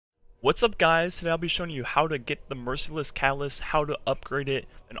What's up guys, today I'll be showing you how to get the Merciless Catalyst, how to upgrade it,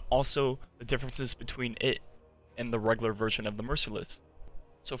 and also the differences between it and the regular version of the Merciless.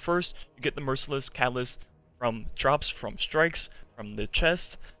 So first, you get the Merciless Catalyst from drops from strikes, from the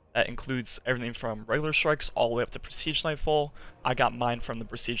chest. That includes everything from regular strikes all the way up to Prestige Nightfall. I got mine from the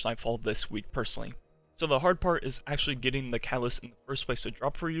Prestige Nightfall this week personally. So the hard part is actually getting the Catalyst in the first place to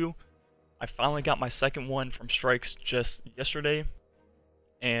drop for you. I finally got my second one from strikes just yesterday,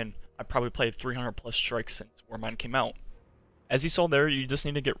 and I probably played 300 plus strikes since where mine came out. As you saw there, you just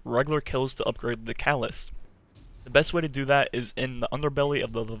need to get regular kills to upgrade the Catalyst. The best way to do that is in the underbelly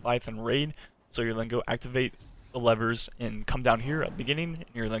of the Leviathan raid, so you're then go activate the levers and come down here at the beginning, and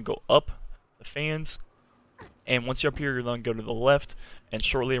you're then go up the fans, and once you're up here, you're then go to the left, and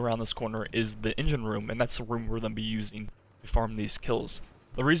shortly around this corner is the engine room, and that's the room we're then be using to farm these kills.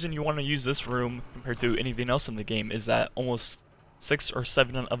 The reason you want to use this room compared to anything else in the game is that almost 6 or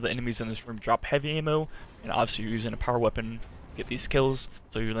 7 of the enemies in this room drop heavy ammo, and obviously you're using a power weapon to get these kills,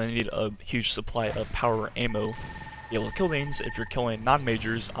 so you're going to need a huge supply of power ammo to be able to kill things. If you're killing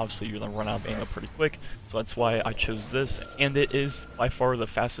non-majors, obviously you're going to run out of ammo pretty quick, so that's why I chose this, and it is by far the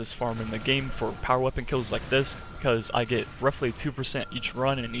fastest farm in the game for power weapon kills like this, because I get roughly 2% each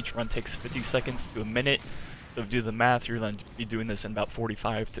run, and each run takes 50 seconds to a minute, so if you do the math, you're going to be doing this in about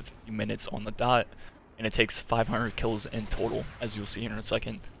 45 to 50 minutes on the dot. And it takes 500 kills in total, as you'll see here in a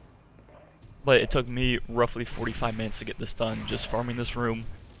second. But it took me roughly 45 minutes to get this done, just farming this room,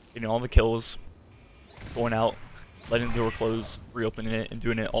 getting all the kills, going out, letting the door close, reopening it, and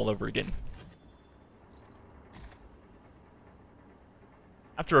doing it all over again.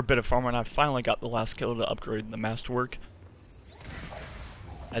 After a bit of farming, I finally got the last kill to upgrade the Masterwork,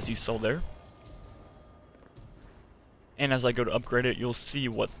 as you saw there. And as I go to upgrade it, you'll see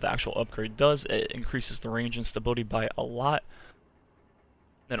what the actual upgrade does. It increases the range and stability by a lot.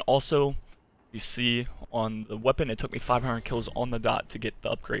 Then also, you see on the weapon, it took me 500 kills on the dot to get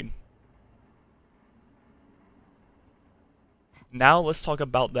the upgrade. Now let's talk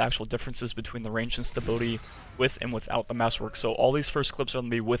about the actual differences between the range and stability with and without the Masterwork. So all these first clips are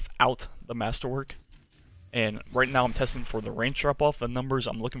going to be without the Masterwork. And right now I'm testing for the range drop off. The numbers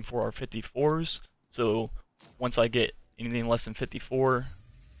I'm looking for are 54s. So once I get anything less than 54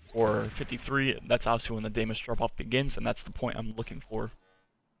 or 53, that's obviously when the damage drop off begins, and that's the point I'm looking for.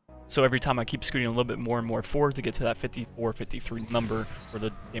 So every time I keep scooting a little bit more and more forward to get to that 54, 53 number where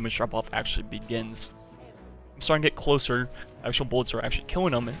the damage drop off actually begins. I'm starting to get closer. Actual bullets are actually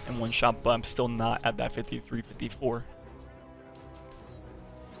killing them in one shot, but I'm still not at that 53, 54.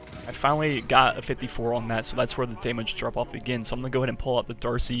 I finally got a 54 on that, so that's where the damage drop off begins. So I'm going to go ahead and pull out the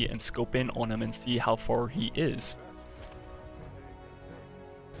Darcy and scope in on him and see how far he is.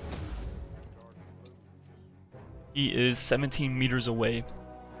 He is 17 meters away,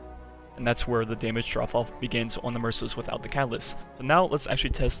 and that's where the damage drop off begins on the Merciless without the Catalyst. So now let's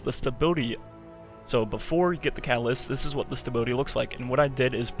actually test the stability. So before you get the Catalyst, this is what the stability looks like, and what I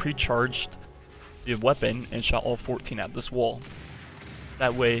did is pre-charged the weapon and shot all 14 at this wall.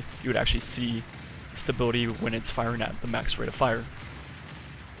 That way you would actually see stability when it's firing at the max rate of fire.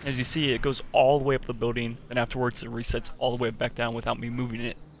 As you see, it goes all the way up the building, and afterwards it resets all the way back down without me moving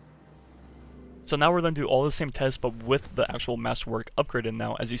it. So now we're going to do all the same tests, but with the actual Masterwork upgraded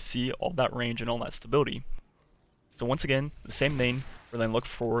now, as you see all that range and all that stability. So once again, the same thing, we're then look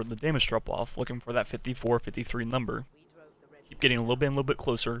for the damage drop off, looking for that 54, 53 number. Keep getting a little bit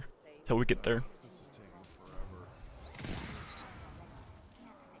closer until we get there.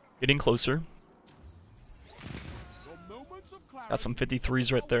 Getting closer. Got some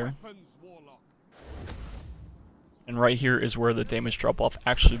 53s right there. And right here is where the damage drop off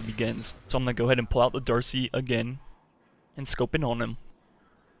actually begins. So I'm going to go ahead and pull out the Darcy again and scope in on him.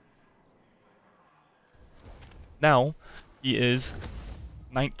 Now he is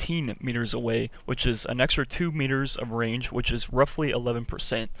 19 meters away, which is an extra 2 meters of range, which is roughly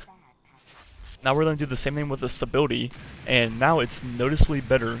 11%. Now we're going to do the same thing with the stability, and now it's noticeably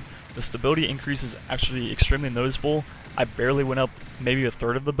better. The stability increase is actually extremely noticeable. I barely went up maybe a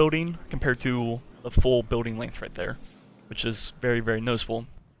third of the building compared to the full building length right there, which is very, very noticeable.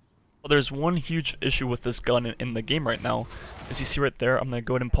 Well, there's one huge issue with this gun in the game right now. As you see right there, I'm going to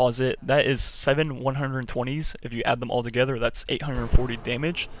go ahead and pause it. That is 7 120s. If you add them all together, that's 840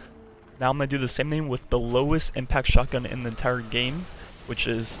 damage. Now I'm going to do the same thing with the lowest impact shotgun in the entire game, which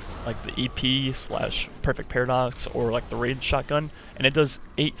is like the EP / Perfect Paradox or like the Raid shotgun, and it does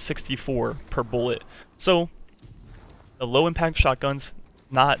 864 per bullet. So the low impact shotguns,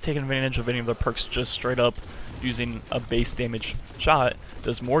 not taking advantage of any of the perks, just straight up using a base damage shot,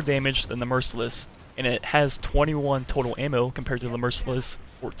 does more damage than the Merciless, and it has 21 total ammo compared to the Merciless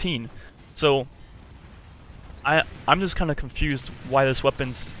 14. So I'm just kind of confused why this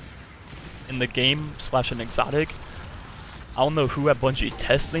weapon's in the game slash an exotic. I don't know who at Bungie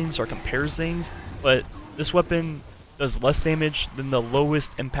tests things or compares things, but this weapon does less damage than the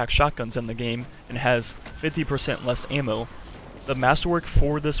lowest impact shotguns in the game and has 50% less ammo. The masterwork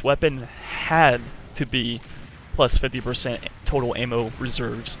for this weapon had to be plus 50% total ammo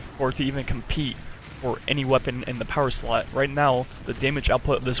reserves for it to even compete for any weapon in the power slot. Right now, the damage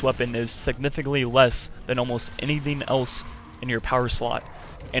output of this weapon is significantly less than almost anything else in your power slot,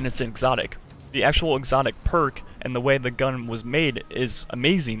 and it's an exotic. The actual exotic perk and the way the gun was made is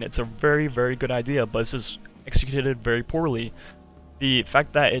amazing. It's a very, very good idea, but it's just executed very poorly. The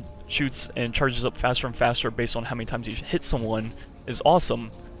fact that it shoots and charges up faster and faster based on how many times you hit someone is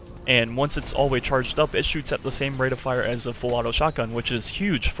awesome. And once it's all the way charged up, it shoots at the same rate of fire as a full auto shotgun, which is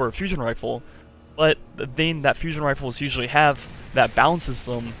huge for a fusion rifle. But the thing that fusion rifles usually have that balances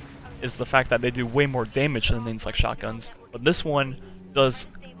them is the fact that they do way more damage than things like shotguns. But this one does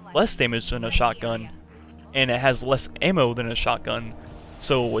less damage than a shotgun, and it has less ammo than a shotgun,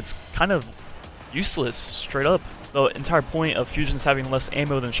 so it's kind of useless, straight up. The entire point of fusions having less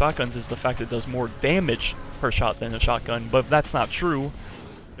ammo than shotguns is the fact that it does more damage per shot than a shotgun, but if that's not true,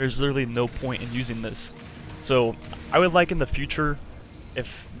 there's literally no point in using this. So I would like in the future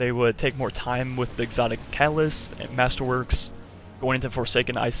if they would take more time with the exotic catalyst and Masterworks going into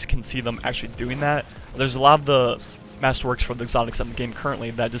Forsaken. I can see them actually doing that. There's a lot of the Masterworks for the exotics in the game currently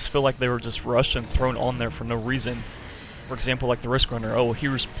that I just feel like they were just rushed and thrown on there for no reason. For example, like the Risk Runner, oh,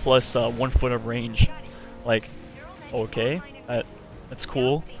 here's plus 1 foot of range. Like, okay, that's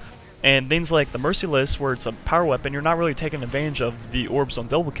cool. And things like the Merciless, where it's a power weapon, you're not really taking advantage of the orbs on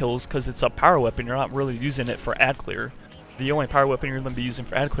double kills because it's a power weapon, you're not really using it for ad clear. The only power weapon you're going to be using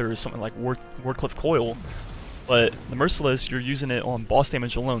for ad clear is something like Wardcliff Coil. But the Merciless, you're using it on boss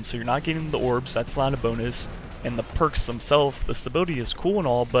damage alone, so you're not getting the orbs, that's not a bonus. And the perks themselves, the stability is cool and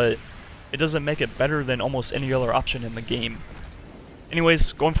all, but it doesn't make it better than almost any other option in the game.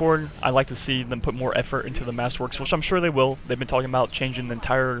 Anyways, going forward, I'd like to see them put more effort into the Masterworks, which I'm sure they will. They've been talking about changing the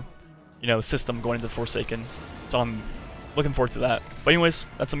entire, system going into Forsaken, so I'm looking forward to that. But anyways,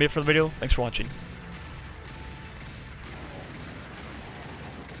 that's gonna be it for the video. Thanks for watching.